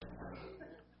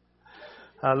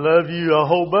I love you a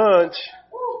whole bunch.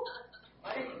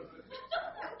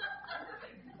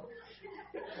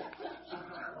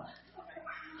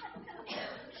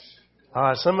 All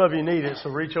right, some of you need it, so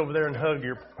reach over there and hug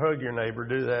your neighbor.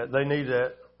 Do that. They need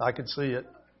that. I can see it.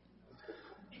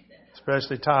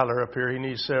 Especially Tyler up here. He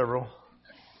needs several.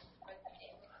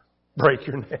 Break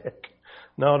your neck.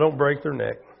 No, don't break their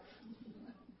neck.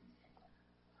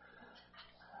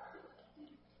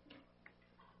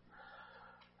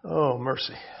 Oh,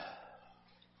 mercy.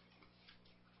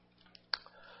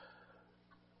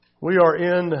 We are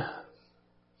in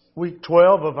week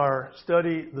 12 of our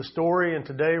study, The Story, and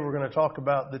today we're going to talk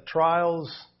about the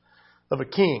trials of a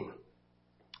king.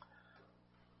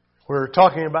 We're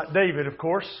talking about David, of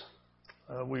course.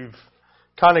 We've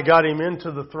kind of got him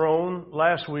into the throne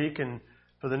last week, and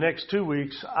for the next 2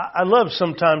 weeks, I love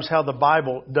sometimes how the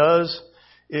Bible does.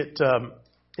 It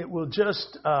will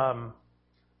just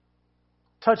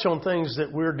touch on things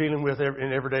that we're dealing with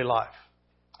in everyday life.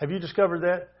 Have you discovered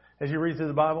that as you read through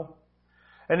the Bible?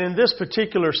 And in this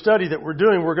particular study that we're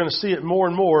doing, we're going to see it more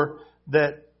and more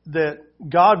that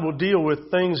God will deal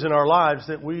with things in our lives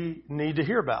that we need to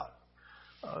hear about.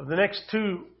 The next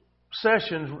 2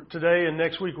 sessions, today and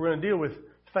next week, we're going to deal with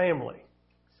family.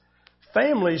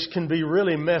 Families can be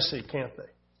really messy, can't they?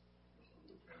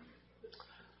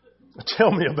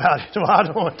 Tell me about it. Well, I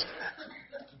don't.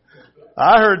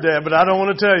 I heard that, but I don't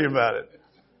want to tell you about it.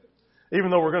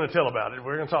 Even though we're going to tell about it,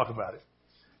 we're going to talk about it.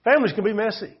 Families can be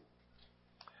messy.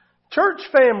 Church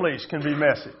families can be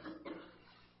messy.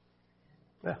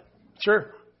 Yeah,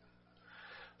 sure.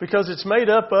 Because it's made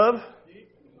up of...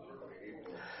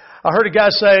 I heard a guy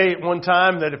say one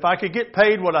time that if I could get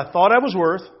paid what I thought I was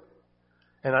worth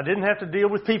and I didn't have to deal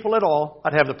with people at all,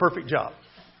 I'd have the perfect job.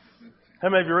 How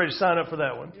many of you are ready to sign up for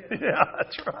that one? Yeah,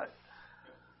 that's right.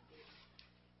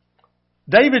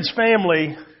 David's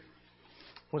family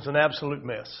was an absolute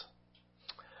mess.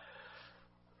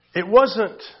 It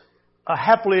wasn't a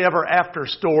happily ever after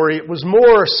story. It was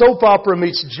more soap opera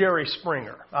meets Jerry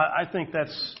Springer. I think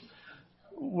that's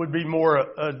would be more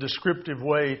a descriptive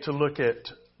way to look at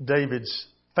David's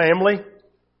family.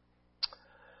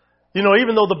 You know,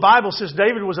 even though the Bible says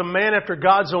David was a man after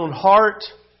God's own heart,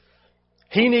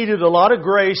 he needed a lot of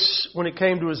grace when it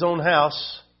came to his own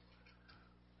house,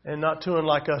 and not too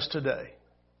unlike us today.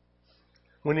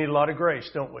 We need a lot of grace,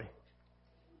 don't we?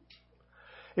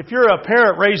 If you're a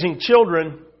parent raising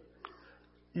children,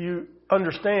 you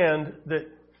understand that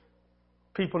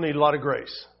people need a lot of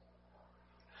grace.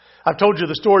 I've told you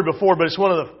the story before, but it's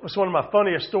one of my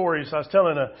funniest stories. I was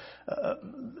telling a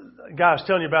guy I was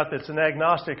telling you about that's an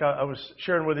agnostic. I was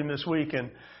sharing with him this week,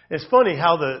 and it's funny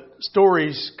how the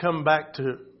stories come back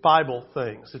to Bible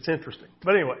things. It's interesting.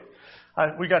 But anyway,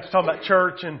 we got to talk about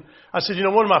church, and I said, you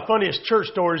know, one of my funniest church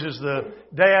stories is the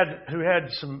dad who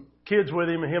had some kids with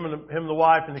him, and him and the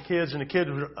wife and the kids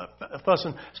were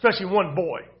fussing, especially one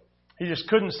boy. He just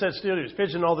couldn't sit still. He was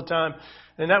fidgeting all the time.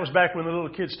 And that was back when the little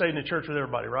kids stayed in the church with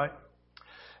everybody, right?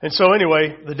 And so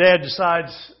anyway, the dad decides,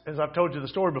 as I've told you the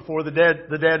story before, the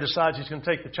dad decides he's going to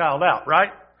take the child out, right?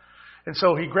 And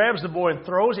so he grabs the boy and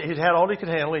throws it. He'd had all he could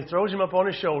handle. He throws him up on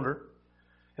his shoulder.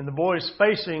 And the boy's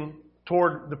facing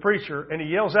toward the preacher. And he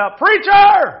yells out,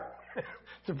 "Preacher!"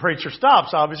 The preacher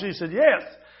stops, obviously. He said, "Yes."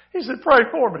 He said, "Pray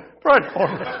for me. Pray for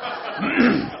me."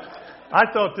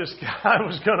 I thought this guy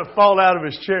was going to fall out of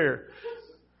his chair.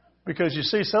 Because you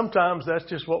see, sometimes that's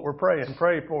just what we're praying.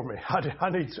 Pray for me. I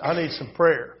need some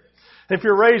prayer. If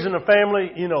you're raising a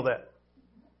family, you know that.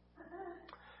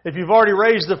 If you've already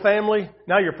raised a family,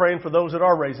 now you're praying for those that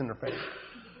are raising their family.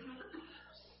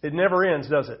 It never ends,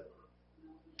 does it?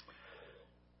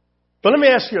 But let me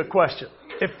ask you a question.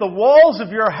 If the walls of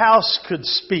your house could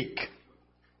speak,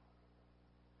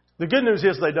 the good news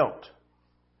is they don't.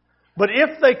 But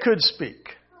if they could speak,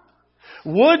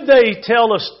 would they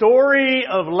tell a story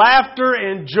of laughter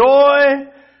and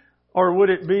joy, or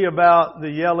would it be about the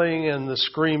yelling and the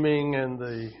screaming and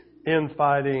the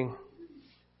infighting?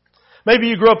 Maybe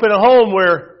you grew up in a home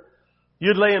where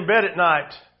you'd lay in bed at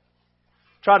night,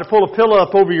 try to pull a pillow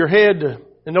up over your head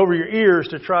and over your ears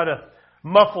to try to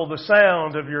muffle the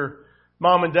sound of your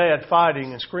mom and dad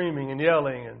fighting and screaming and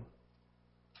yelling and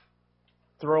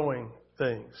throwing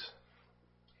things.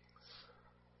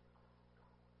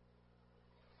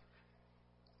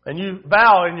 And you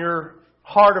vow in your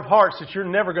heart of hearts that you're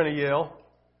never going to yell.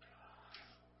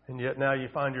 And yet now you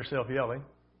find yourself yelling.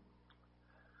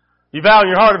 You vow in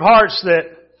your heart of hearts that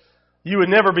you would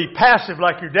never be passive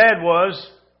like your dad was.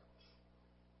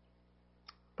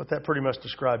 But that pretty much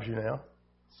describes you now.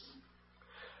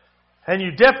 And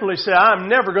you definitely say, I'm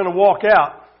never going to walk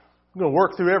out. I'm going to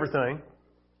work through everything.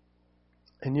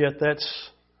 And yet that's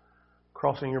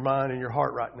crossing your mind and your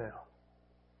heart right now.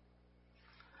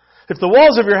 If the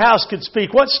walls of your house could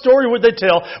speak, what story would they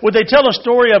tell? Would they tell a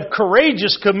story of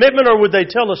courageous commitment, or would they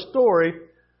tell a story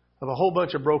of a whole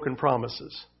bunch of broken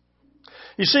promises?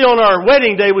 You see, on our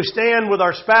wedding day, we stand with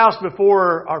our spouse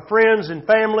before our friends and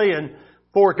family and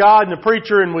before God and the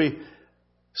preacher, and we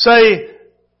say,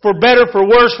 for better, for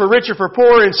worse, for richer, for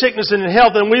poorer, in sickness and in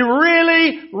health, and we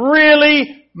really,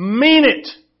 really mean it.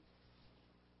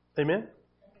 Amen?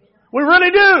 We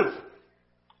really do.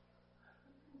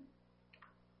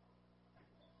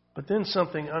 But then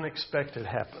something unexpected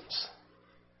happens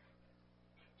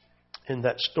in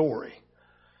that story.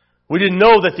 We didn't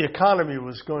know that the economy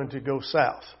was going to go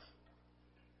south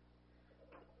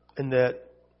and that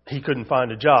he couldn't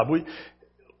find a job.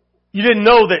 You didn't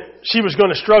know that she was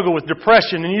going to struggle with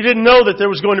depression, and you didn't know that there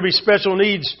was going to be special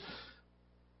needs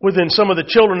within some of the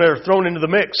children that are thrown into the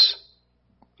mix.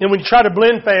 And when you try to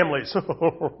blend families,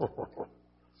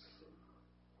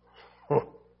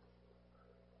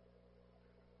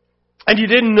 and you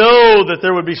didn't know that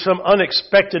there would be some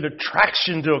unexpected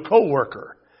attraction to a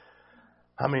coworker.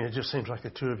 I mean, it just seems like the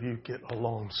two of you get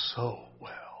along so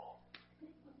well.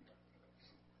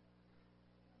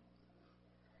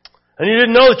 And you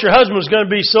didn't know that your husband was going to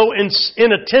be so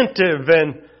inattentive,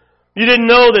 and you didn't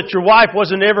know that your wife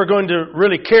wasn't ever going to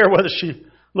really care whether she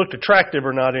looked attractive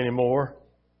or not anymore.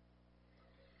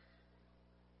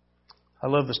 I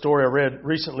love the story I read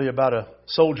recently about a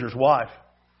soldier's wife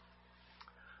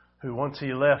who, once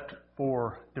he left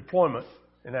for deployment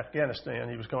in Afghanistan,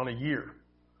 he was gone a year.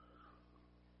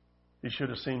 He should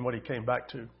have seen what he came back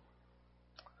to.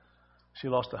 She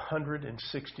lost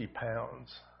 160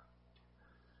 pounds.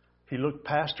 He looked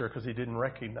past her because he didn't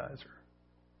recognize her.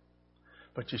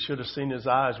 But you should have seen his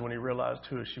eyes when he realized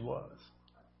who she was.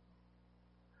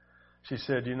 She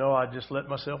said, I just let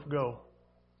myself go.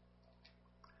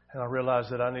 And I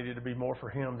realized that I needed to be more for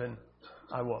him than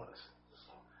I was.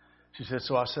 She said,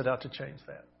 so I set out to change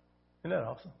that. Isn't that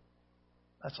awesome?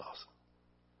 That's awesome.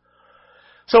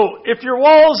 So if your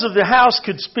walls of the house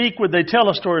could speak, would they tell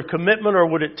a story of commitment, or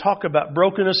would it talk about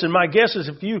brokenness? And my guess is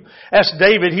if you asked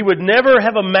David, he would never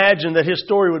have imagined that his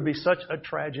story would be such a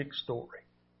tragic story.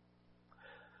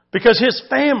 Because his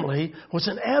family was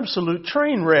an absolute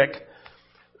train wreck.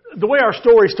 The way our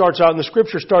story starts out, and the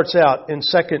scripture starts out in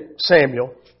 2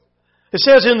 Samuel, it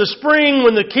says, in the spring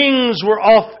when the kings were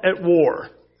off at war.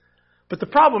 But the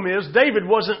problem is, David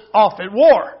wasn't off at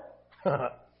war.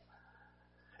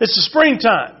 It's the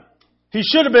springtime. He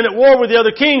should have been at war with the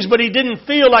other kings, but he didn't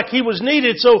feel like he was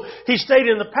needed, so he stayed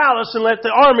in the palace and let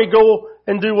the army go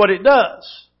and do what it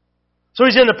does. So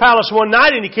he's in the palace one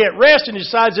night and he can't rest, and he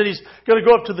decides that he's going to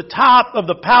go up to the top of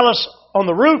the palace on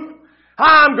the roof.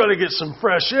 I'm going to get some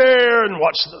fresh air and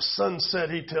watch the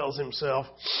sunset, he tells himself.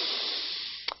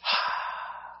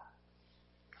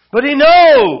 But he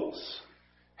knows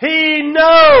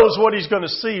what he's going to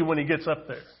see when he gets up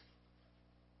there.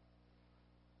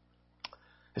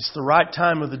 It's the right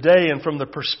time of the day, and from the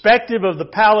perspective of the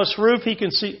palace roof, he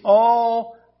can see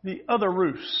all the other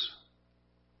roofs.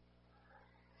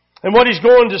 And what he's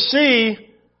going to see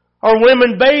are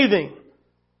women bathing.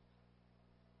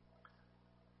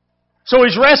 So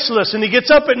he's restless, and he gets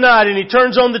up at night, and he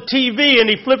turns on the TV, and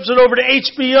he flips it over to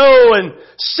HBO and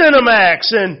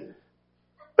Cinemax, and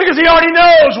because he already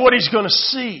knows what he's going to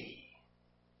see.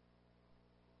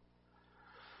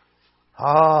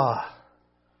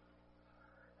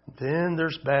 Then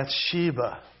there's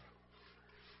Bathsheba.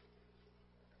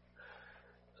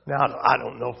 Now, I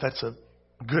don't know if that's a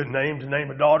good name to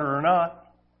name a daughter or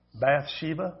not.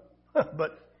 Bathsheba.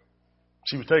 But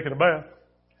she was taking a bath.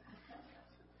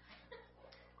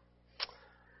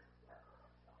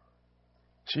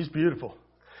 She's beautiful.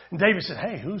 And David said,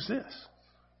 hey, who's this?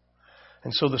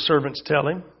 And so the servants tell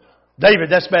him, David,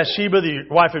 that's Bathsheba, the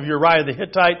wife of Uriah the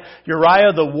Hittite.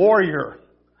 Uriah the warrior.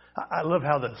 I love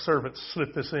how the servants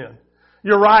slip this in.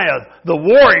 Uriah the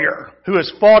warrior who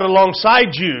has fought alongside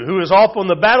you, who is off on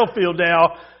the battlefield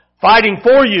now fighting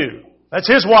for you. That's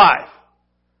his wife.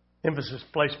 Emphasis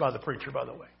placed by the preacher, by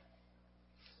the way.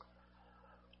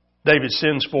 David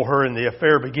sends for her and the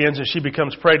affair begins, and she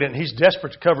becomes pregnant, and he's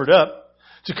desperate to cover it up.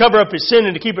 To cover up his sin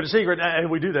and to keep it a secret.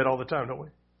 And we do that all the time, don't we?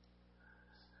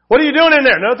 What are you doing in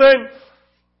there? Nothing.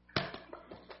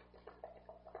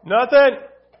 Nothing.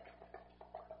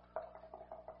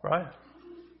 Right?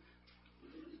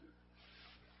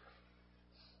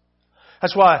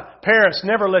 That's why parents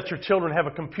never let your children have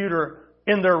a computer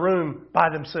in their room by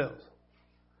themselves.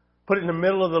 Put it in the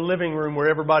middle of the living room where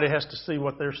everybody has to see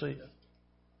what they're seeing.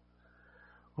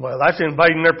 Well, that's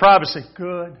invading their privacy.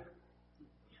 Good.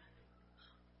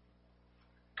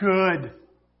 Good.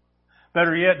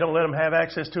 Better yet, don't let them have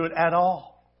access to it at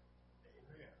all.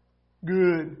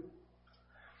 Good.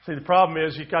 See, the problem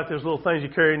is you got those little things you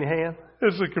carry in your hand.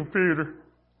 It's a computer.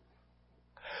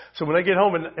 So when they get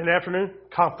home in the afternoon,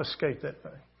 confiscate that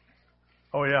thing.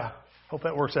 Oh yeah. Hope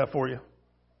that works out for you.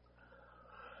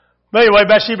 But anyway,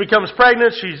 Bathsheba becomes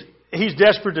pregnant. He's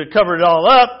desperate to cover it all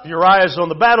up. Uriah's on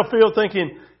the battlefield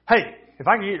thinking, hey, if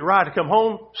I can get Uriah to come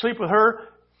home, sleep with her,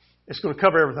 it's going to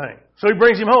cover everything. So he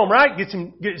brings him home, right? He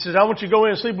says, I want you to go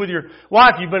in and sleep with your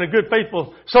wife. You've been a good,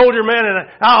 faithful soldier, man, and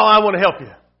I want to help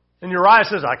you. And Uriah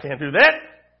says, I can't do that.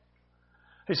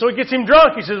 And so he gets him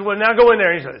drunk. He says, well, now go in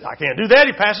there. He says, I can't do that.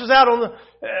 He passes out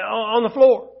on the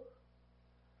floor.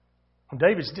 And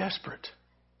David's desperate.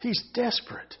 He's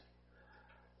desperate.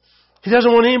 He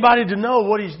doesn't want anybody to know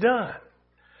what he's done.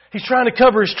 He's trying to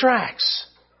cover his tracks.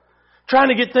 Trying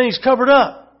to get things covered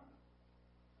up.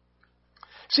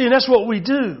 See, and that's what we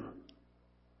do.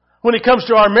 When it comes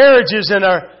to our marriages and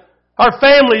our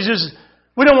families, is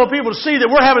we don't want people to see that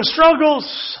we're having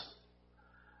struggles.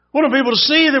 We want people to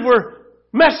see that we're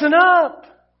messing up.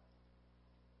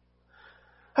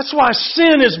 That's why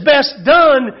sin is best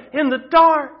done in the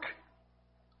dark.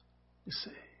 You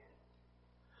see.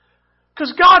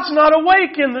 Because God's not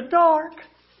awake in the dark.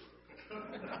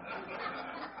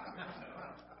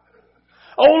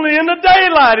 Only in the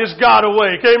daylight is God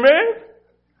awake. Amen?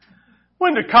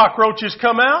 When do cockroaches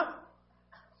come out?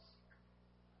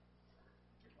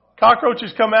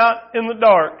 Cockroaches come out in the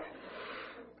dark.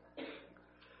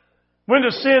 When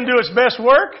does sin do its best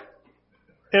work?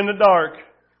 In the dark.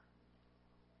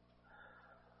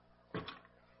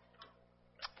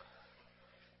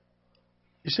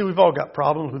 You see, we've all got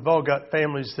problems. We've all got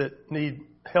families that need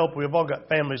help. We've all got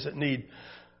families that need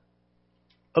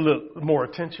a little more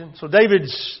attention. So David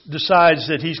decides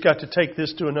that he's got to take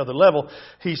this to another level.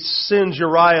 He sends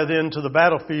Uriah then to the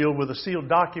battlefield with a sealed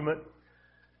document,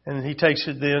 and he takes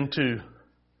it then to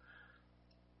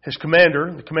his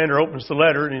commander. The commander opens the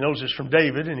letter, and he knows it's from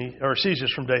David, or sees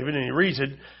it's from David, and he reads it.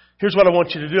 Here's what I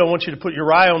want you to do. I want you to put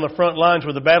Uriah on the front lines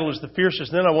where the battle is the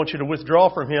fiercest. Then I want you to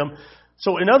withdraw from him.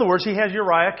 So in other words, he has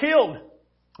Uriah killed.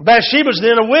 Bathsheba's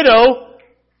then a widow,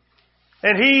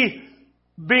 and he,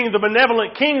 being the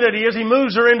benevolent king that he is, he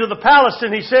moves her into the palace,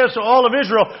 and he says to all of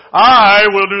Israel, I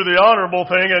will do the honorable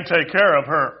thing and take care of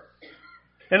her.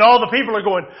 And all the people are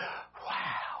going,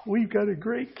 wow, we've got a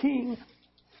great king.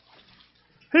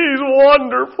 He's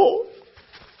wonderful.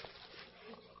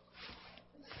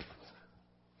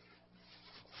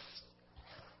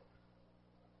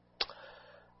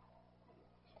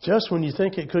 Just when you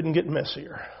think it couldn't get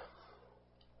messier.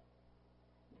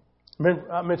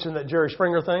 Remember, I mentioned that Jerry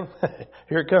Springer thing?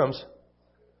 Here it comes.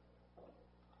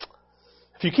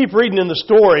 If you keep reading in the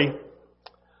story,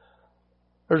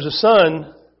 there's a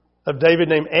son of David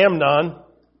named Amnon.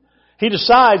 He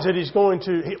decides that he's going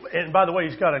to, and by the way,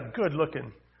 he's got a good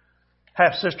looking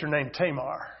half-sister named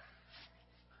Tamar.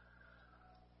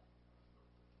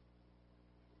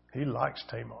 He likes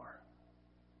Tamar.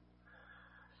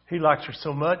 He likes her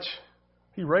so much,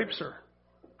 he rapes her.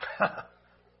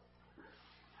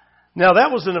 Now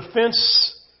that was an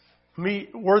offense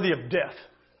worthy of death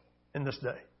in this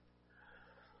day.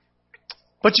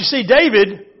 But you see,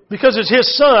 David, because it's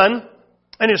his son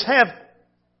and his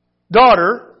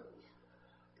half-daughter,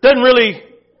 doesn't really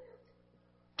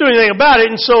do anything about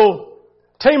it. And so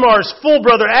Tamar's full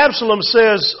brother Absalom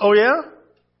says, oh yeah?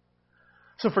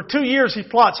 So for 2 years he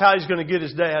plots how he's going to get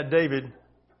his dad, David,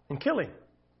 and kill him.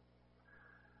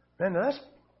 Man,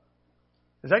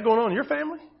 is that going on in your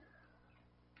family?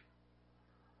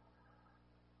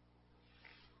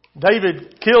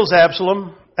 David kills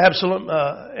Absalom,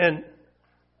 and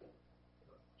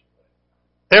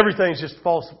everything just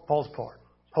falls apart.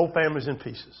 Whole family's in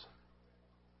pieces.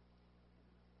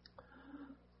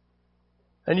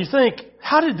 And you think,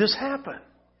 how did this happen?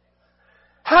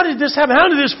 How did this happen? How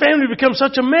did this family become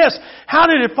such a mess? How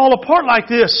did it fall apart like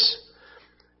this?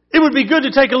 It would be good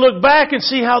to take a look back and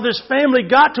see how this family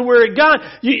got to where it got.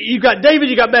 You've got David,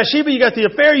 you've got Bathsheba, you've got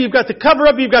the affair, you've got the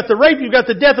cover-up, you've got the rape, you've got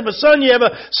the death of a son, you have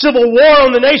a civil war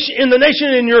in the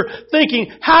nation, and you're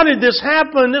thinking, how did this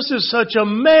happen? This is such a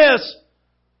mess.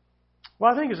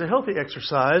 Well, I think it's a healthy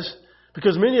exercise,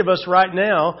 because many of us right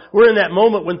now, we're in that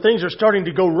moment when things are starting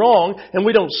to go wrong, and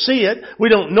we don't see it, we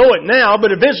don't know it now,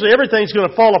 but eventually everything's going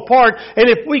to fall apart. And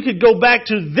if we could go back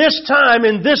to this time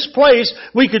in this place,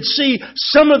 we could see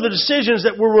some of the decisions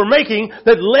that we were making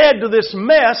that led to this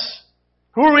mess,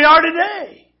 where we are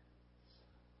today.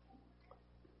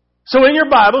 So in your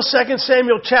Bible, 2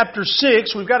 Samuel chapter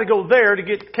 6, we've got to go there to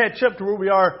catch up to where we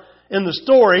are in the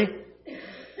story.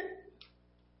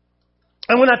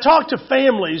 And when I talk to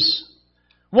families,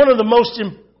 one of the most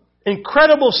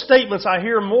incredible statements I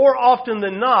hear more often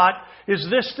than not is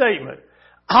this statement: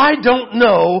 I don't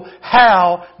know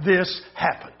how this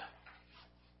happened.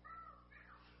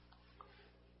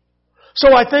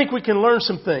 So I think we can learn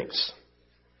some things.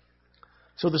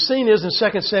 So the scene is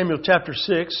in 2 Samuel chapter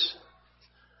 6.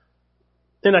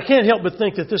 And I can't help but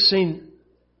think that this scene,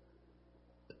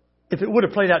 if it would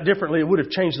have played out differently, it would have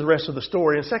changed the rest of the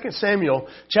story. In 2 Samuel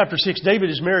chapter 6,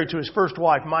 David is married to his first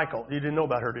wife, Michal. You didn't know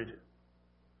about her, did you?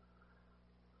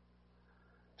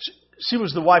 She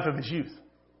was the wife of his youth.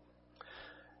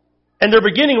 And their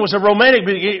beginning was a romantic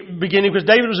beginning because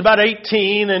David was about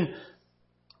 18 and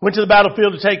went to the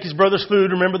battlefield to take his brother's food.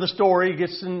 Remember the story. He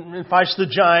gets and fights the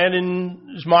giant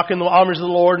and is mocking the armies of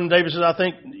the Lord. And David says, I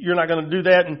think you're not going to do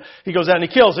that. And he goes out and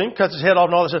he kills him, cuts his head off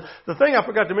and all this. The thing I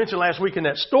forgot to mention last week in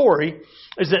that story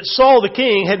is that Saul the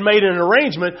king had made an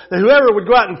arrangement that whoever would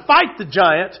go out and fight the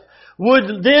giant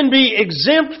would then be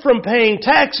exempt from paying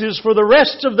taxes for the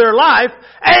rest of their life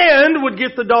and would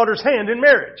get the daughter's hand in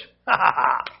marriage.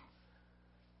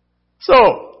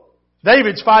 So,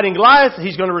 David's fighting Goliath.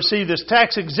 He's going to receive this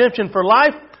tax exemption for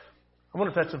life. I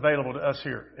wonder if that's available to us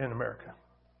here in America.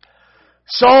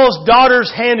 Saul's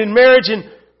daughter's hand in marriage, and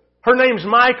her name's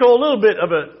Michal. A little bit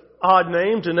of an odd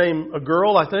name to name a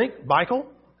girl, I think. Michal.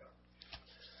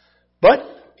 But,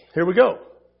 here we go.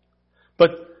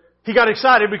 But he got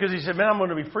excited because he said, man, I'm going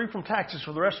to be free from taxes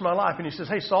for the rest of my life. And he says,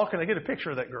 hey, Saul, can I get a picture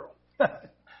of that girl?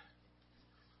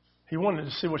 He wanted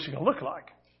to see what she's going to look like.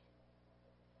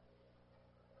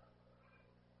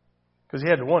 Because he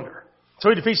had to wonder. So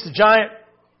he defeats the giant,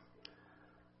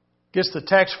 gets the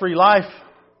tax-free life,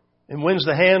 and wins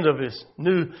the hand of his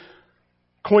new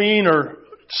queen, or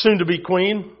soon-to-be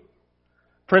queen,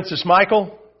 Princess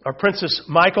Michal,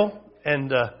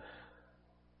 and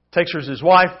takes her as his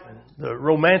wife. And the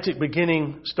romantic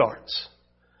beginning starts.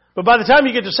 But by the time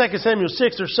you get to 2 Samuel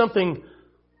 6, there's something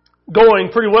going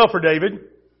pretty well for David.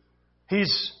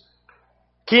 He's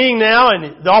king now,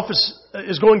 and the office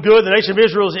is going good. The nation of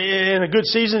Israel is in a good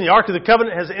season. The Ark of the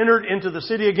Covenant has entered into the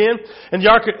city again, and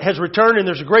the Ark has returned, and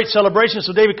there's a great celebration.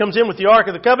 So David comes in with the Ark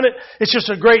of the Covenant. It's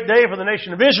just a great day for the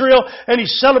nation of Israel, and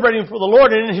he's celebrating for the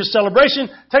Lord, and in his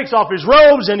celebration, takes off his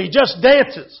robes, and he just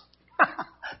dances.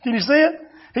 Can you see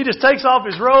it? He just takes off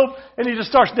his robe, and he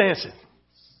just starts dancing.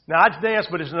 Now, I'd dance,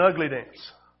 but it's an ugly dance.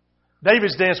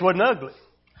 David's dance wasn't ugly.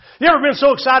 You ever been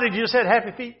so excited you just had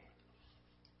happy feet?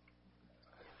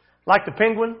 Like the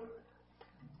Penguin?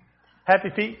 Happy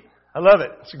Feet? I love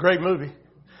it. It's a great movie.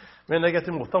 Man, they got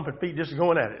them little thumping feet just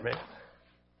going at it, man.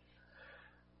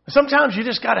 Sometimes you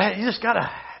just gotta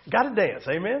dance,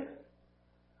 amen?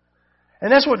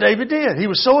 And that's what David did. He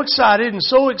was so excited and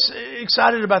so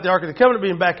excited about the Ark of the Covenant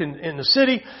being back in the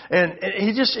city, and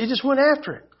he just went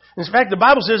after it. In fact, the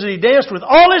Bible says that he danced with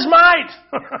all his might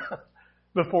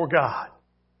before God.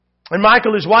 And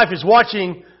Michal, his wife, is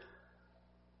watching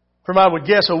from, I would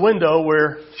guess, a window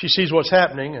where she sees what's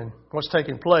happening and what's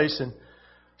taking place, and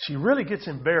she really gets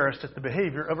embarrassed at the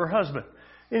behavior of her husband.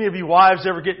 Any of you wives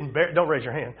ever get embarrassed? Don't raise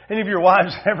your hand. Any of your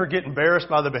wives ever get embarrassed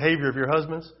by the behavior of your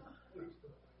husbands?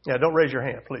 Yeah, don't raise your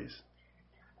hand, please.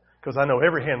 Because I know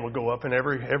every hand will go up and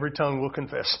every tongue will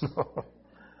confess.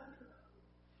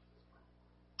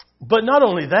 But not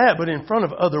only that, but in front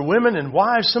of other women and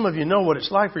wives, some of you know what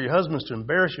it's like for your husbands to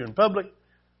embarrass you in public.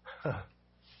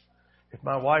 If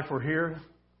my wife were here,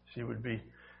 she would be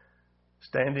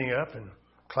standing up and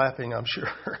clapping, I'm sure.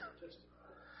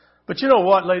 But you know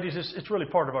what, ladies? It's really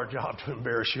part of our job to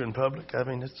embarrass you in public. I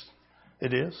mean,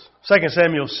 it is. 2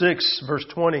 Samuel 6, verse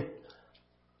 20.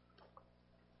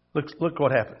 Look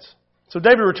what happens. So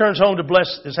David returns home to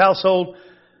bless his household.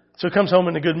 So he comes home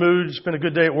in a good mood. It's been a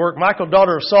good day at work. Michal,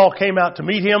 daughter of Saul, came out to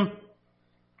meet him.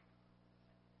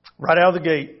 Right out of the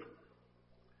gate.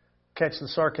 Catch the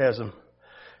sarcasm.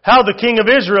 How the king of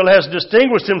Israel has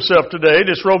distinguished himself today,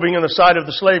 disrobing in the sight of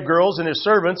the slave girls and his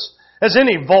servants, as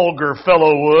any vulgar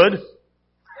fellow would.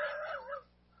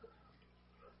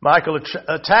 Michal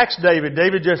attacks David.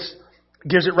 David just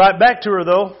gives it right back to her,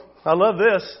 though. I love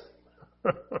this.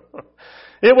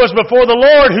 It was before the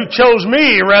Lord who chose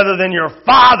me rather than your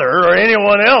father or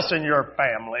anyone else in your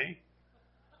family.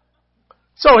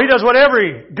 So he does what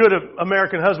every good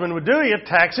American husband would do. He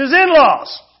attacks his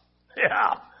in-laws.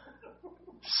 Yeah.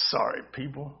 Sorry,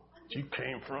 people, that you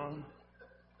came from.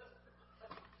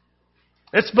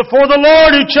 It's before the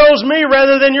Lord who chose me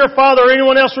rather than your father or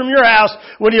anyone else from your house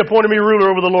when he appointed me ruler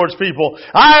over the Lord's people.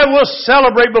 I will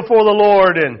celebrate before the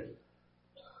Lord. And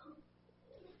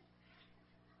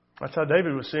that's how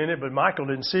David was seeing it, but Michal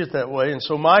didn't see it that way. And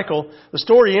so Michal, the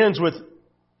story ends with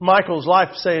Michal's life,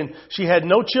 saying she had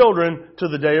no children to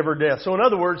the day of her death. So in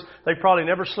other words, they probably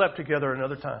never slept together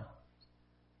another time.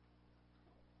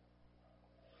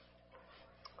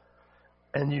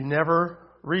 And you never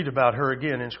read about her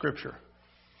again in Scripture.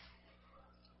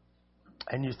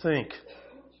 And you think,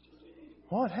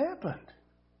 what happened?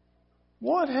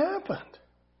 What happened?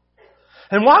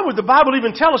 And why would the Bible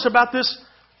even tell us about this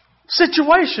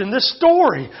situation, this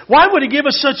story? Why would it give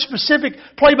us such specific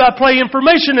play-by-play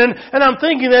information? And I'm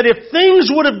thinking that if things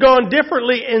would have gone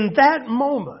differently in that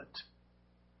moment,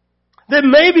 then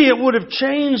maybe it would have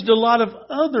changed a lot of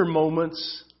other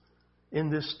moments in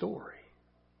this story.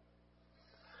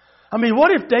 I mean,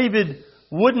 what if David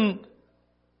wouldn't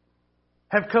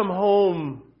have come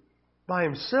home by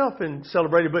himself and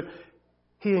celebrated, but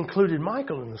he included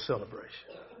Michal in the celebration?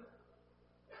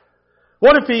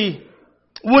 What if he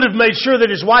would have made sure that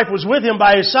his wife was with him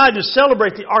by his side to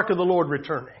celebrate the ark of the Lord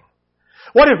returning?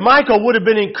 What if Michal would have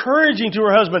been encouraging to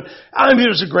her husband? I mean, it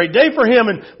was a great day for him.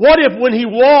 And what if when he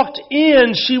walked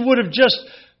in, she would have just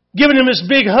given him this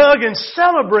big hug and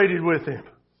celebrated with him?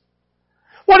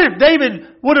 What if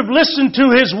David would have listened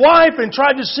to his wife and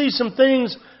tried to see some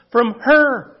things from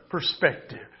her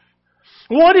perspective?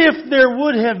 What if there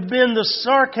would have been the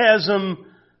sarcasm,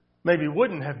 maybe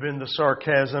wouldn't have been the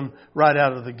sarcasm right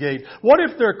out of the gate? What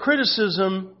if their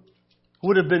criticism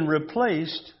would have been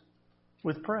replaced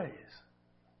with praise?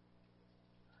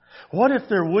 What if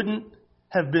there wouldn't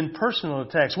have been personal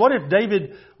attacks? What if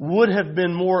David would have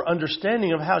been more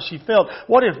understanding of how she felt?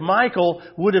 What if Michal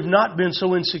would have not been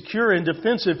so insecure and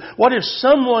defensive? What if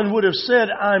someone would have said,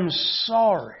 I'm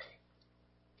sorry?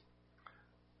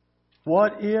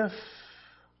 What if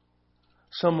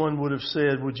someone would have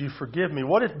said, would you forgive me?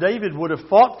 What if David would have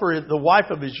fought for the wife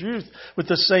of his youth with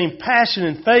the same passion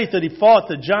and faith that he fought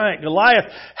the giant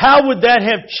Goliath? How would that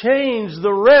have changed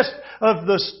the rest of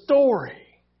the story?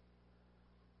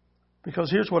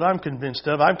 Because here's what I'm convinced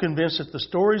of. I'm convinced that the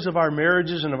stories of our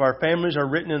marriages and of our families are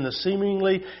written in the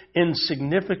seemingly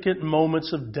insignificant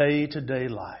moments of day-to-day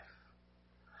life.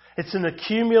 It's an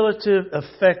accumulative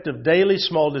effect of daily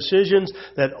small decisions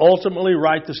that ultimately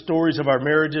write the stories of our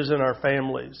marriages and our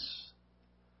families.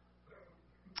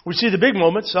 We see the big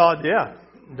moments.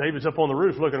 David's up on the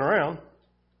roof looking around,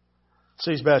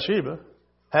 sees Bathsheba,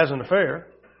 has an affair.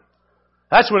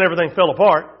 That's when everything fell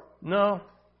apart. No.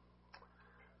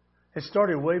 It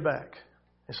started way back.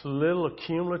 It's little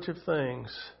accumulative things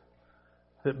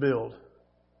that build.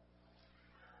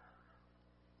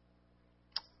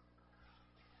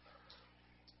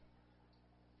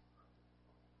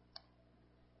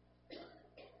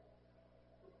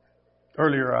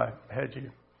 Earlier I had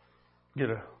you get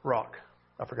a rock.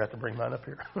 I forgot to bring mine up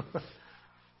here.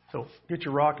 So get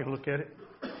your rock and look at it.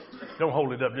 Don't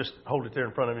hold it up. Just hold it there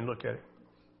in front of you and look at it.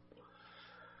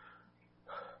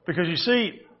 Because you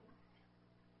see,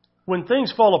 when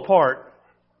things fall apart,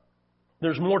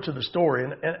 there's more to the story.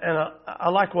 And I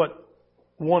like what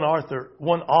one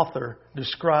author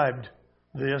described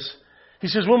this. He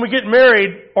says, when we get married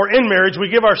or in marriage, we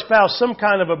give our spouse some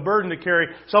kind of a burden to carry.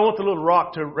 So I want the little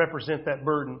rock to represent that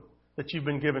burden that you've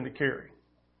been given to carry.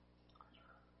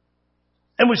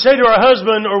 And we say to our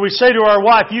husband or we say to our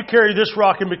wife, you carry this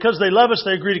rock. And because they love us,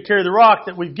 they agree to carry the rock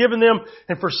that we've given them.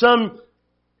 And for some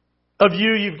of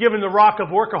you, you've given the rock of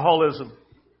workaholism.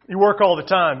 You work all the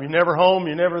time. You're never home.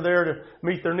 You're never there to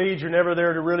meet their needs. You're never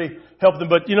there to really help them.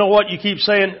 But you know what? You keep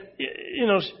saying,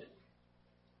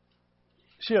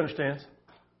 she understands.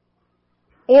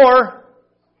 Or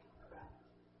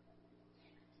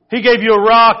he gave you a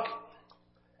rock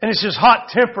and it's his hot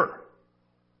temper.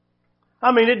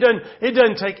 I mean, it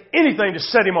doesn't take anything to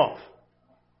set him off.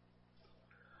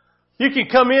 You can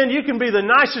come in, you can be the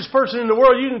nicest person in the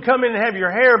world. You can come in and have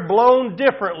your hair blown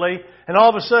differently, and all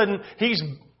of a sudden he's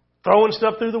throwing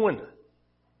stuff through the window.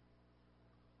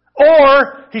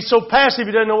 Or he's so passive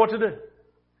he doesn't know what to do.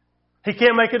 He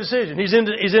can't make a decision. He's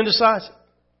indecisive.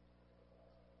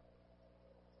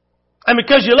 And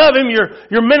because you love him,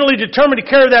 you're mentally determined to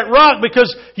carry that rock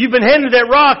because you've been handed that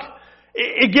rock.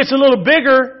 It gets a little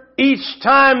bigger each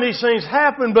time these things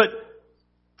happen, but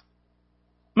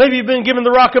maybe you've been given the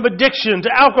rock of addiction to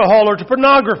alcohol or to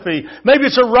pornography. Maybe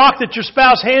it's a rock that your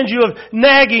spouse hands you of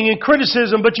nagging and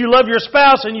criticism, but you love your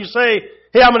spouse and you say,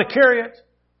 hey, I'm going to carry it.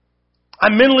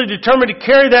 I'm mentally determined to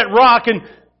carry that rock, and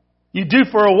you do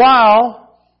for a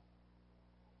while,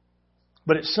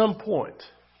 but at some point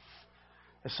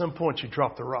you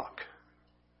drop the rock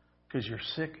because you're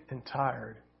sick and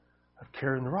tired of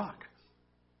carrying the rock.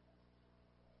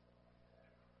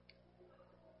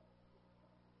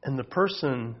 And the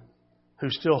person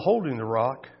who's still holding the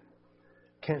rock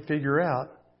can't figure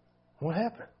out what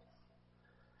happened.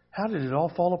 How did it all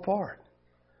fall apart?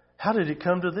 How did it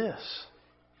come to this?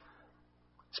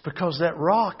 It's because that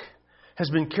rock has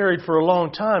been carried for a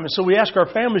long time. And so we ask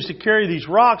our families to carry these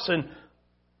rocks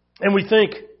and we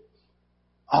think,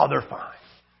 oh, they're fine.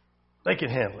 They can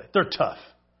handle it. They're tough.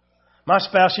 My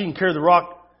spouse, she can carry the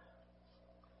rock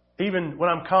even when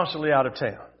I'm constantly out of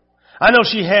town. I know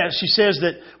she says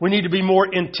that we need to be more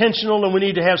intentional and we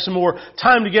need to have some more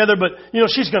time together, but,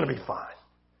 she's going to be fine.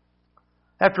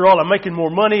 After all, I'm making more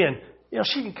money and,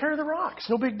 she can carry the rock. It's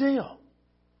no big deal.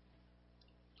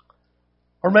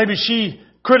 Or maybe she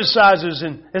criticizes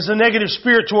and is a negative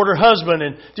spirit toward her husband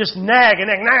and just nag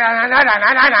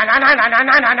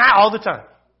all the time.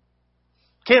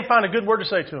 Can't find a good word to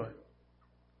say to him.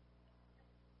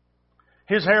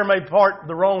 His hair may part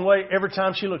the wrong way every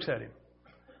time she looks at him.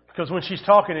 Because when she's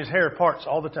talking, his hair parts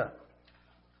all the time.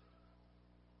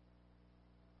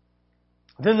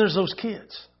 Then there's those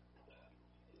kids.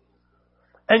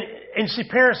 And see,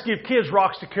 parents give kids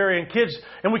rocks to carry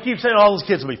and we keep saying, oh, those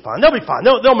kids will be fine. They'll be fine.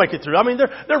 They'll make it through. I mean,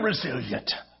 they're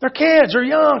resilient. They're kids. They're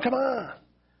young. Come on.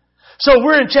 So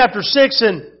we're in chapter 6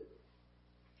 and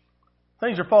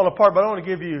things are falling apart, but I want to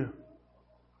give you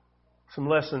some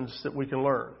lessons that we can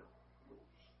learn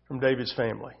from David's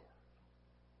family.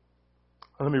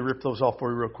 Let me rip those off for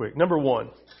you real quick. Number 1,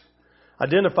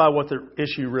 identify what the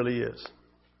issue really is.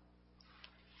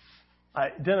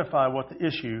 Identify what the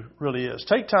issue really is.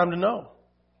 Take time to know.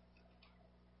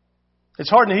 It's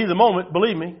hard in the heat of the moment,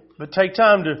 believe me, but take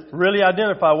time to really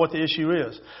identify what the issue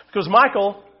is. Because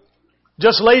Michal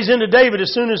just lays into David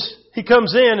as soon as he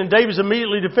comes in, and David's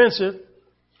immediately defensive.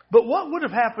 But what would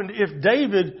have happened if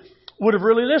David would have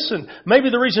really listened? Maybe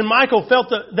the reason Michal felt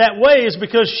that way is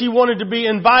because she wanted to be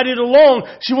invited along.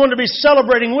 She wanted to be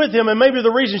celebrating with him. And maybe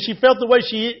the reason she felt the way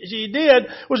she did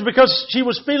was because she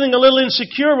was feeling a little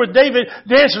insecure with David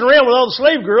dancing around with all the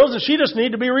slave girls, and she just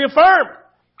needed to be reaffirmed.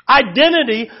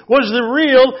 Identity was the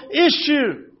real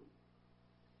issue.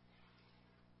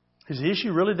 Is the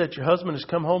issue really that your husband has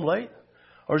come home late?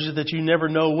 Or is it that you never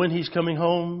know when he's coming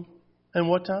home and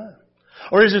what time?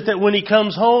 Or is it that when he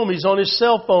comes home, he's on his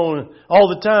cell phone all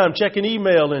the time, checking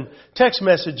email and text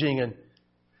messaging, and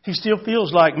he still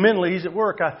feels like mentally he's at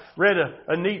work? I read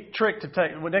a neat trick to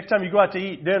take. Well, next time you go out to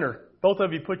eat dinner, both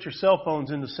of you put your cell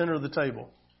phones in the center of the table.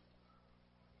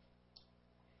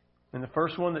 And the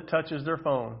first one that touches their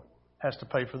phone has to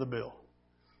pay for the bill.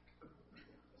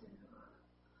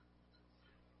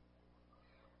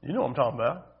 You know what I'm talking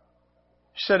about.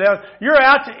 Sit down. You're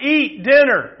out to eat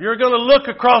dinner. You're going to look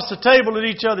across the table at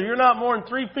each other. You're not more than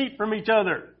 3 feet from each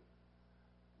other.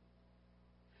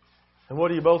 And what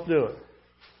are you both doing?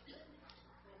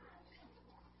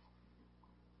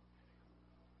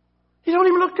 You don't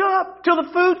even look up till the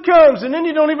food comes, and then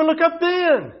you don't even look up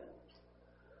then.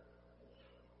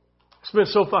 It's been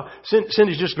so fun.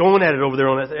 Cindy's just going at it over there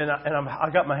on that, and I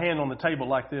got my hand on the table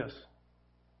like this,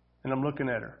 and I'm looking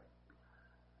at her.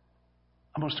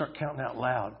 I'm going to start counting out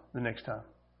loud the next time.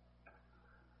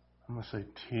 I'm going to say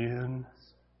 10,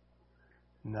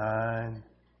 9,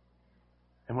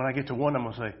 and when I get to 1, I'm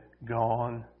going to say,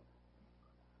 gone.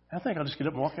 I think I'll just get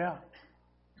up and walk out.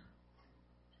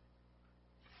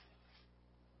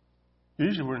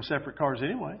 Usually we're in separate cars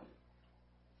anyway.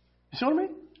 You see what I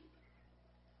mean?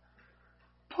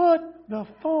 Put the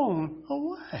phone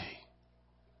away.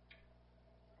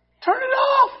 Turn it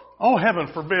off. Oh, heaven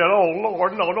forbid. Oh,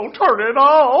 Lord, no, don't turn it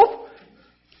off.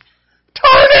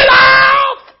 Turn it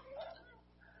off!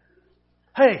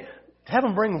 Hey, have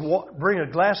them bring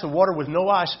a glass of water with no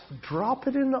ice. Drop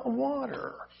it in the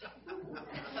water.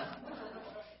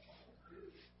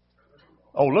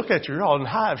 Oh, look at you. You're all in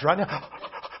hives right now.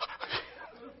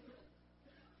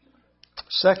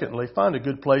 Secondly, find a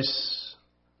good place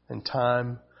and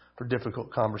time for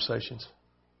difficult conversations.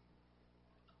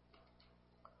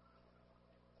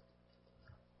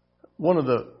 One of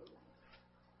the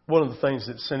things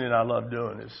that Cindy and I love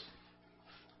doing is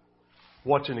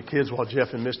watching the kids while Jeff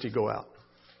and Misty go out.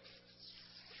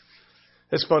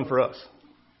 It's fun for us.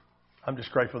 I'm just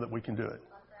grateful that we can do it.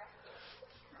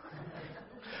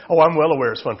 Oh, I'm well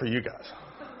aware it's fun for you guys.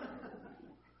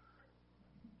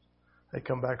 They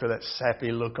come back with that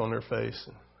sappy look on their face.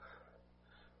 And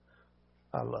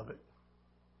I love it.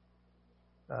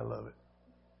 I love it.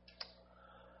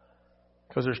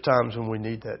 Because there's times when we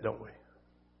need that, don't we?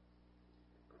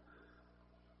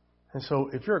 And so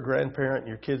if you're a grandparent and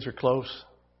your kids are close,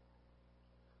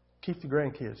 keep the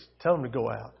grandkids. Tell them to go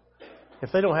out.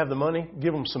 If they don't have the money,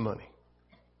 give them some money.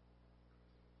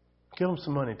 Give them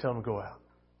some money and tell them to go out.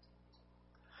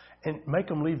 And make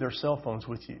them leave their cell phones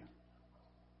with you.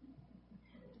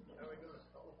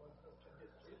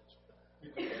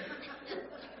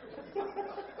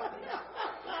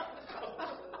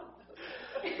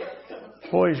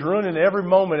 Boy, he's ruining every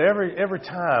moment, every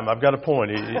time I've got a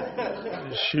point.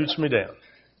 He shoots me down.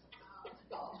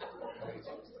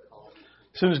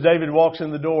 As soon as David walks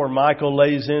in the door, Michal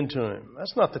lays into him.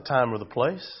 That's not the time or the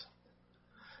place.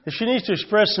 If she needs to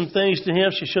express some things to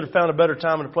him, she should have found a better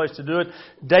time and a place to do it.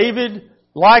 David,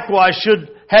 likewise, should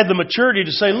have the maturity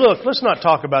to say, look, let's not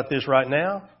talk about this right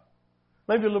now.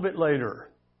 Maybe a little bit later.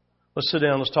 Let's sit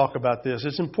down, let's talk about this.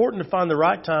 It's important to find the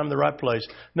right time, the right place.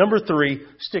 Number 3,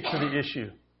 stick to the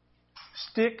issue.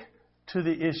 Stick to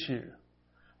the issue.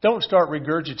 Don't start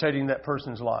regurgitating that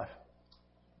person's life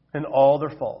and all their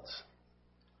faults.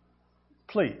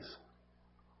 Please.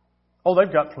 Oh,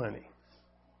 they've got plenty.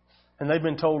 And they've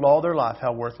been told all their life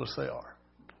how worthless they are.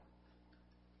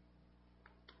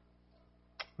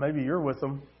 Maybe you're with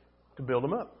them to build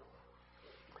them up.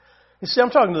 You see, I'm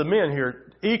talking to the men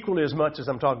here equally as much as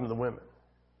I'm talking to the women.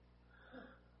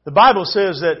 The Bible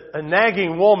says that a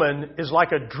nagging woman is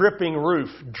like a dripping roof.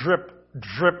 Drip,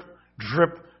 drip,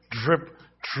 drip, drip,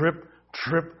 drip,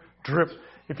 drip, drip.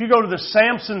 If you go to the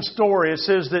Samson story, it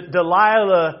says that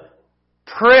Delilah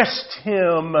pressed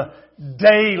him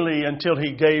daily until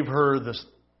he gave her the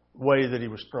way that he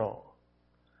was strong.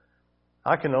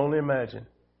 I can only imagine.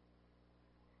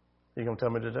 You going to tell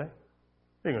me today?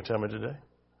 You're going to tell me today?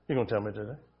 You're going to tell me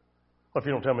today? Well, if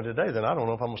you don't tell me today, then I don't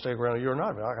know if I'm going to stay around you or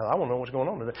not. I want to know what's going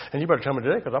on today. And you better tell me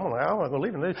today because I'm not going to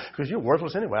leave today because you're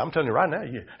worthless anyway. I'm telling you right now,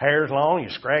 your hair's long, you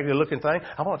scraggly looking thing.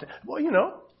 I want to. Well, you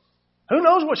know, who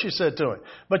knows what she said to him?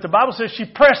 But the Bible says she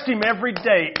pressed him every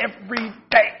day, every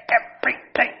day, every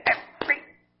day, every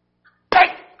day.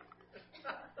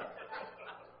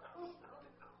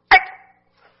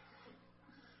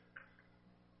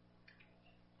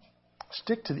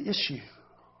 Stick to the issue.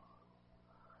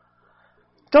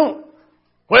 Don't.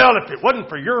 Well, if it wasn't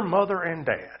for your mother and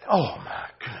dad. Oh, my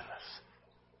goodness.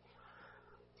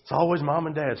 It's always mom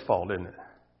and dad's fault, isn't it?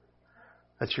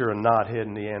 That you're a knothead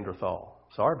Neanderthal.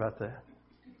 Sorry about that.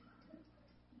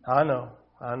 I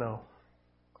know.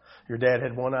 Your dad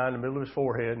had one eye in the middle of his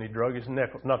forehead and he drug his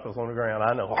knuckles on the ground.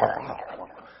 I know.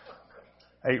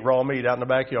 Ate raw meat out in the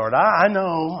backyard. I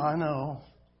know.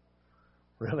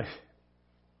 Really?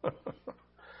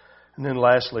 And then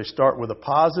lastly, start with a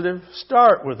positive.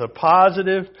 Start with a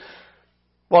positive.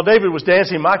 While David was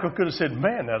dancing, Michal could have said,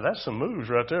 man, now that's some moves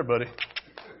right there, buddy.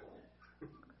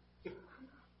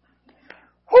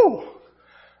 Whew.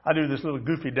 I do this little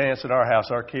goofy dance at our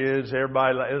house. Our kids,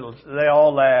 everybody, they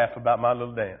all laugh about my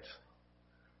little dance.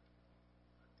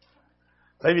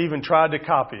 They've even tried to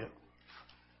copy it.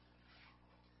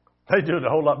 They do it a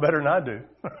whole lot better than I do.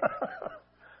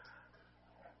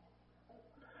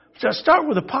 Just start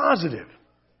with a positive.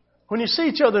 When you see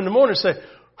each other in the morning, say,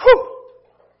 whew,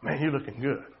 man, you're looking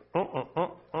good.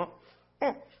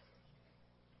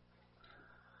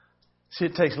 See,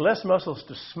 it takes less muscles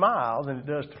to smile than it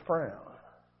does to frown.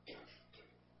 You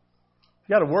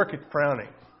got to work at frowning.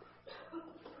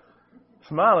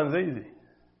 Smiling's easy.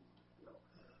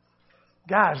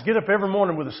 Guys, get up every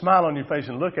morning with a smile on your face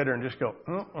and look at her and just go,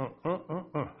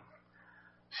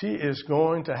 She is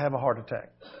going to have a heart attack.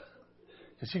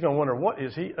 And she's going to wonder, what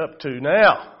is he up to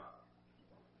now?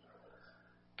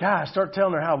 Guys, start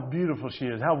telling her how beautiful she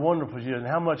is, how wonderful she is, and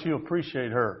how much you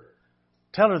appreciate her.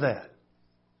 Tell her that.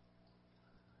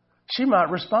 She might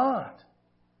respond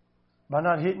by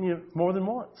not hitting you more than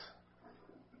once.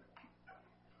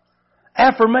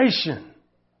 Affirmation.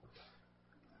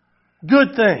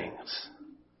 Good things.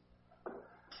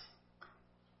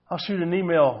 I'll shoot an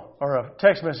email or a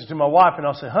text message to my wife and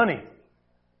I'll say, honey,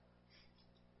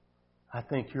 I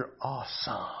think you're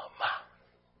awesome.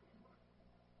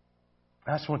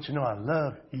 I just want you to know I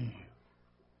love you.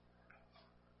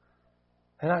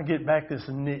 And I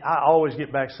always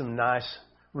get back some nice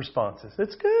responses.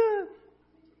 It's good.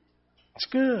 It's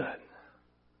good.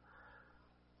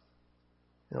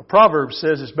 You know, Proverbs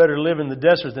says it's better to live in the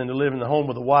desert than to live in the home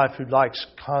with a wife who likes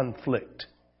conflict.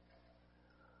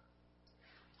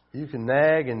 You can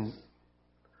nag and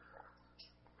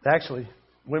actually,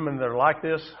 women that are like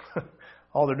this,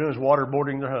 all they're doing is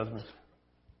waterboarding their husbands.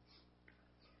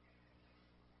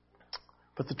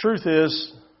 But the truth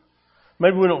is,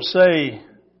 maybe we don't say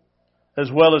as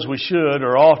well as we should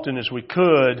or often as we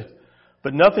could,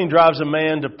 but nothing drives a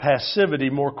man to passivity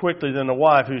more quickly than a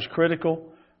wife who's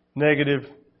critical, negative,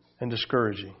 and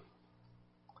discouraging.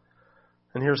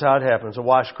 And here's how it happens. A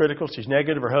wife's critical, she's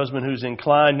negative. Her husband, who's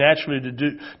inclined naturally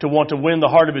to want to win the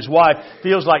heart of his wife,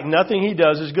 feels like nothing he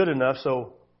does is good enough,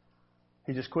 so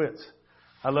he just quits.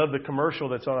 I love the commercial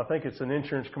that's on. I think it's an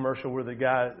insurance commercial where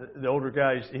the older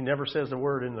guy, he never says a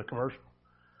word in the commercial.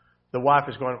 The wife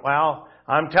is going, well,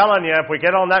 I'm telling you, if we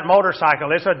get on that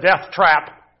motorcycle, it's a death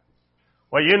trap.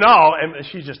 Well, you know, and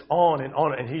she's just on,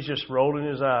 and he's just rolling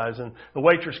his eyes. And the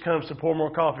waitress comes to pour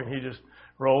more coffee, and he just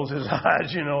rolls his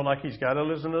eyes, you know, like he's got to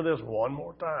listen to this one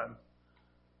more time.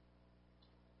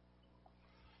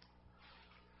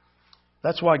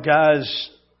 That's why guys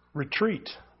retreat,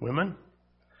 women.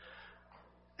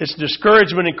 It's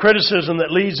discouragement and criticism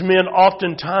that leads men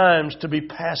oftentimes to be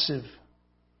passive.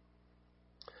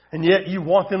 And yet you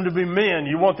want them to be men.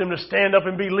 You want them to stand up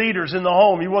and be leaders in the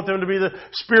home. You want them to be the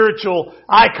spiritual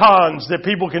icons that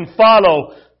people can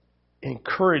follow.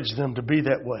 Encourage them to be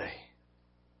that way.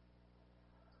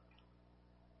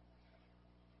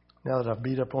 Now that I've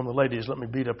beat up on the ladies, let me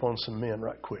beat up on some men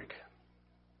right quick.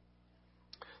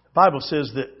 The Bible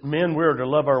says that men, we're to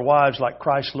love our wives like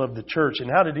Christ loved the church. And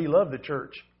how did He love the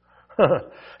church?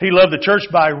 He loved the church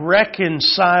by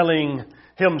reconciling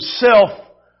Himself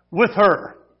with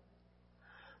her.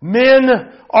 Men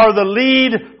are the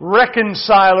lead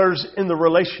reconcilers in the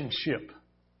relationship.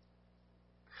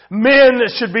 Men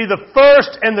should be the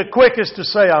first and the quickest to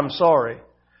say, I'm sorry.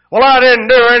 Well, I didn't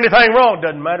do anything wrong.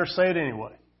 Doesn't matter. Say it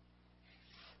anyway.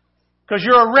 Because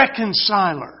you're a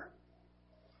reconciler.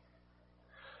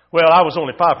 Well, I was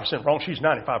only 5% wrong. She's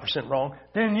 95% wrong.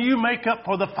 Then you make up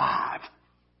for the 5.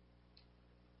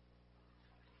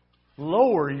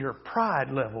 Lower your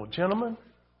pride level, gentlemen,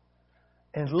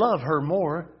 and love her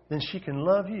more than she can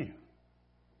love you.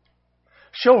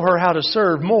 Show her how to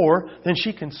serve more than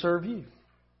she can serve you.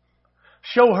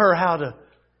 Show her how to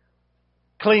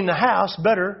clean the house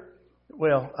better.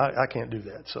 Well, I can't do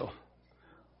that, so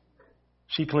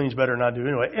she cleans better than I do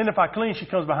anyway. And if I clean, she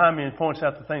comes behind me and points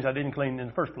out the things I didn't clean in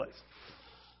the first place.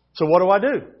 So what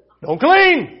do? Don't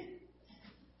clean!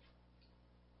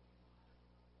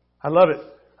 I love it.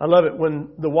 I love it when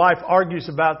the wife argues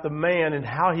about the man and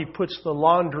how he puts the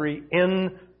laundry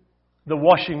in the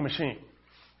washing machine.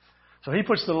 So he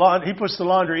puts the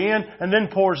laundry in and then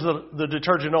pours the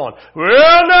detergent on.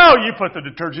 Well, no, you put the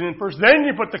detergent in first, then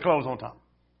you put the clothes on top.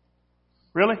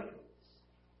 Really?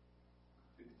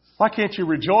 Why can't you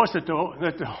rejoice that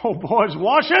the whole boy's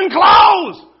washing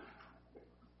clothes?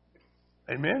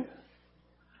 Amen?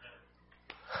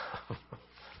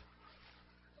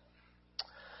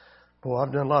 Boy,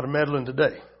 I've done a lot of meddling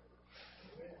today.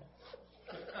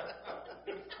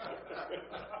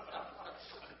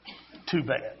 Too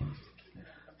bad.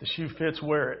 The shoe fits,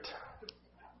 wear it.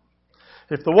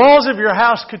 If the walls of your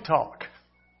house could talk,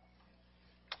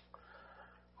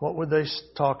 what would they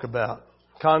talk about?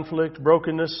 Conflict,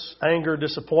 brokenness, anger,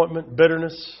 disappointment,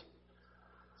 bitterness?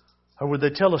 Or would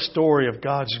they tell a story of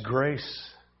God's grace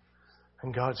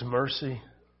and God's mercy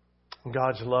and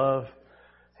God's love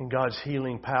and God's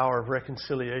healing power of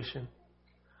reconciliation?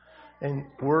 And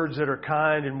words that are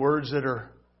kind and words that are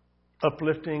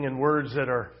uplifting and words that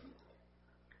are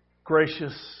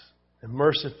gracious and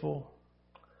merciful.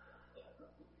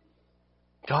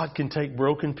 God can take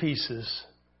broken pieces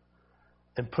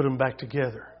and put them back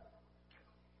together.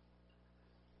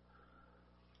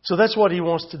 So that's what He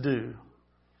wants to do,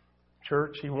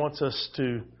 church. He wants us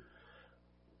to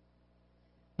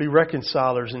be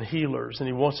reconcilers and healers, and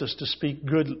He wants us to speak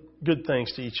good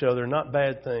things to each other, not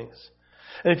bad things.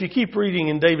 And if you keep reading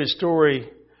in David's story,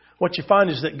 what you find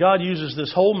is that God uses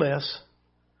this whole mess.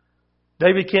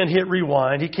 David can't hit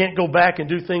rewind. He can't go back and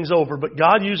do things over, but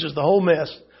God uses the whole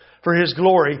mess for His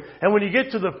glory. And when you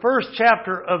get to the first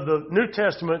chapter of the New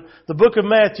Testament, the book of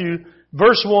Matthew,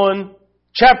 verse 1,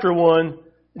 chapter 1,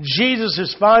 Jesus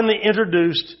is finally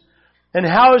introduced. And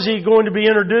how is He going to be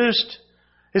introduced?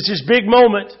 It's His big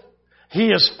moment. He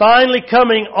is finally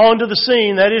coming onto the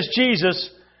scene. That is Jesus.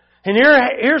 And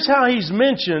here's how He's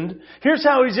mentioned. Here's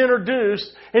how He's introduced.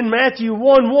 In Matthew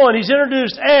 1:1, He's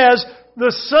introduced as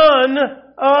the Son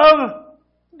of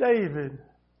David.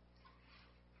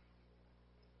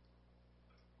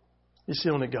 You see,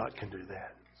 only God can do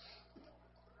that.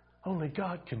 Only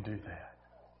God can do that.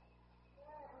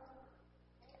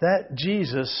 That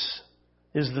Jesus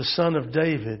is the Son of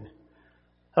David.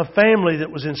 A family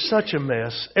that was in such a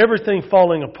mess, everything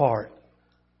falling apart.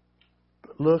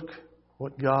 But look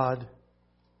what God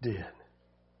did.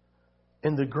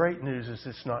 And the great news is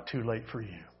it's not too late for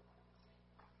you.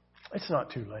 It's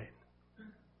not too late.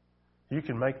 You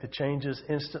can make the changes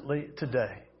instantly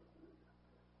today.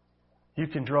 You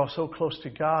can draw so close to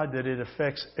God that it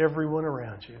affects everyone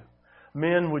around you.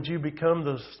 Men, would you become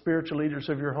the spiritual leaders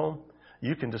of your home?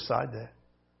 You can decide that.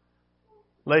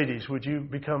 Ladies, would you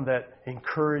become that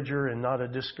encourager and not a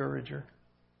discourager?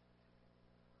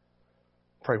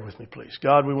 Pray with me, please.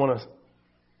 God, we want to,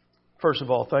 first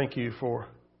of all, thank You for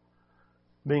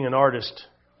being an artist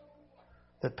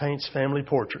that paints family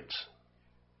portraits.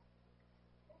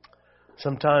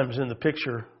 Sometimes in the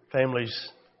picture, families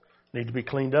need to be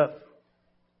cleaned up.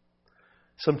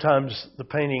 Sometimes the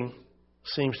painting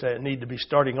seems to need to be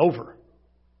starting over.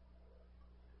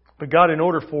 But God, in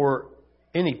order for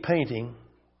any painting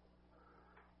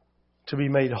to be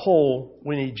made whole,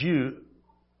 we need you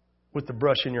with the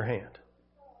brush in your hand.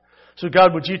 So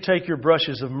God, would you take your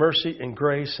brushes of mercy and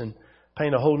grace and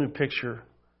paint a whole new picture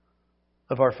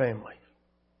of our family?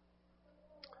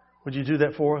 Would you do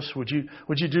that for us? Would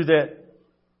you do that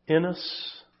in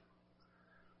us?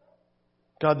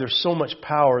 God, there's so much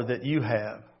power that you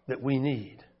have that we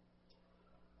need.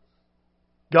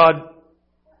 God,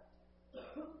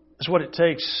 it's what it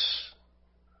takes.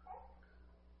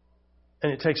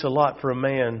 And it takes a lot for a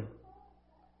man,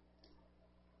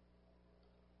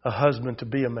 a husband, to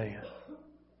be a man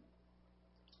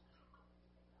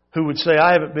who would say,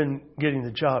 I haven't been getting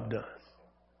the job done.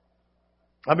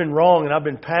 I've been wrong and I've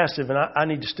been passive and I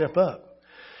need to step up.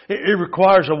 It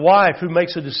requires a wife who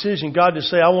makes a decision, God, to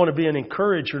say, I want to be an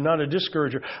encourager, not a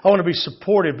discourager. I want to be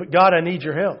supportive, but God, I need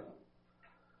your help.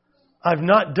 I've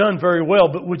not done very well,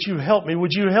 but would you help me?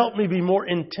 Would you help me be more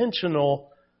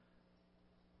intentional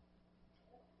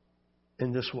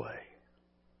in this way?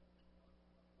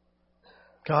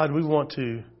 God, we want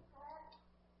to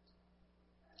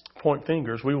point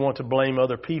fingers. We want to blame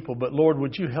other people. But Lord,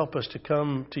 would you help us to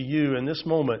come to you in this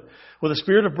moment with a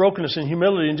spirit of brokenness and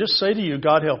humility and just say to you,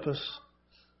 God, help us.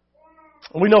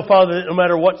 We know, Father, that no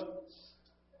matter what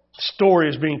story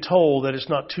is being told, that it's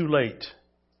not too late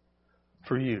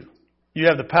for you. You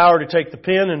have the power to take the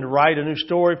pen and to write a new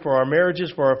story for our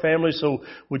marriages, for our families. So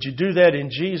would you do that? In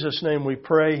Jesus' name we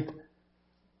pray.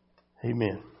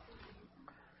 Amen.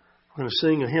 We're going to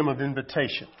sing a hymn of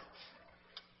invitation.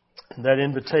 And that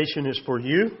invitation is for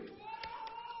you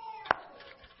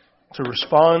to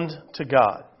respond to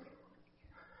God.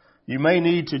 You may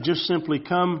need to just simply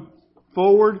come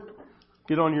forward,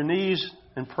 get on your knees,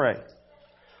 and pray.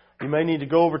 You may need to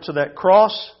go over to that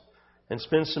cross and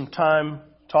spend some time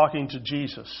talking to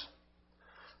Jesus.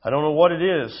 I don't know what it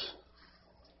is,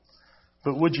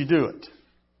 but would you do it?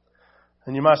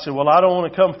 And you might say, well, I don't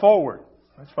want to come forward.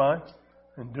 That's fine.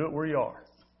 And do it where you are.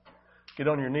 Get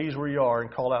on your knees where you are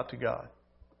and call out to God.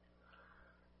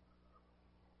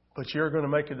 But you're going to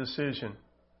make a decision,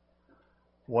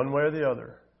 one way or the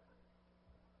other,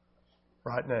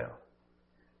 right now,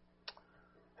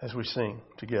 as we sing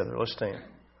together. Let's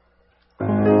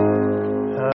stand.